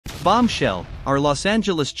Bombshell, our Los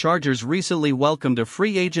Angeles Chargers recently welcomed a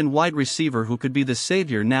free agent wide receiver who could be the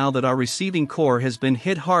savior now that our receiving core has been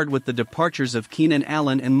hit hard with the departures of Keenan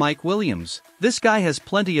Allen and Mike Williams. This guy has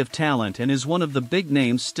plenty of talent and is one of the big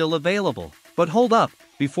names still available. But hold up,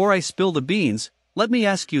 before I spill the beans, let me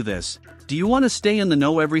ask you this. Do you want to stay in the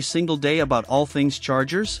know every single day about all things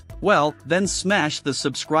Chargers? Well, then smash the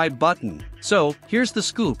subscribe button. So, here's the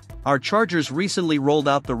scoop. Our Chargers recently rolled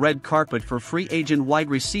out the red carpet for free agent wide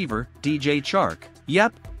receiver, DJ Chark.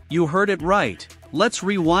 Yep, you heard it right. Let's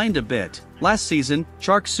rewind a bit. Last season,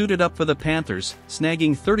 Chark suited up for the Panthers,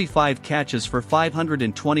 snagging 35 catches for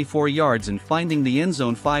 524 yards and finding the end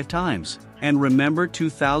zone 5 times. And remember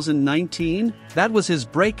 2019? That was his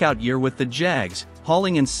breakout year with the Jags,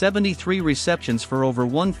 hauling in 73 receptions for over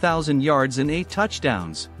 1,000 yards and 8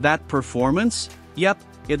 touchdowns. That performance? Yep,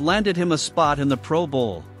 it landed him a spot in the Pro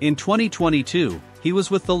Bowl. In 2022, he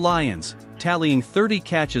was with the Lions, tallying 30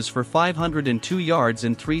 catches for 502 yards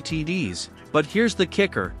and 3 TDs. But here's the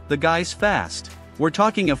kicker, the guy's fast. We're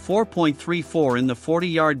talking a 4.34 in the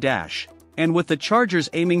 40-yard dash. And with the Chargers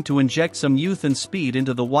aiming to inject some youth and speed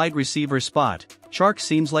into the wide receiver spot, Chark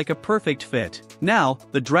seems like a perfect fit. Now,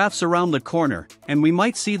 the draft's around the corner, and we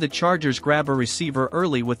might see the Chargers grab a receiver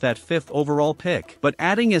early with that 5th overall pick. But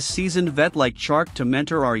adding a seasoned vet like Chark to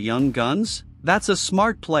mentor our young guns? That's a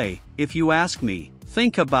smart play, if you ask me.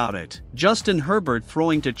 Think about it. Justin Herbert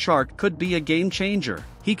throwing to Chark could be a game changer.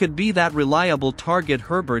 He could be that reliable target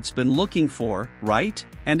Herbert's been looking for, right?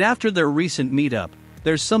 And after their recent meetup,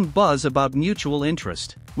 there's some buzz about mutual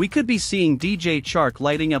interest. We could be seeing DJ Chark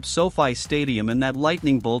lighting up SoFi Stadium in that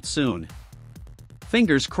lightning bolt soon.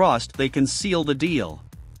 Fingers crossed they can seal the deal.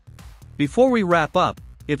 Before we wrap up,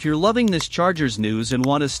 if you're loving this Chargers news and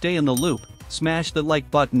want to stay in the loop, smash the like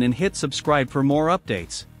button and hit subscribe for more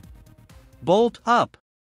updates. Bolt up!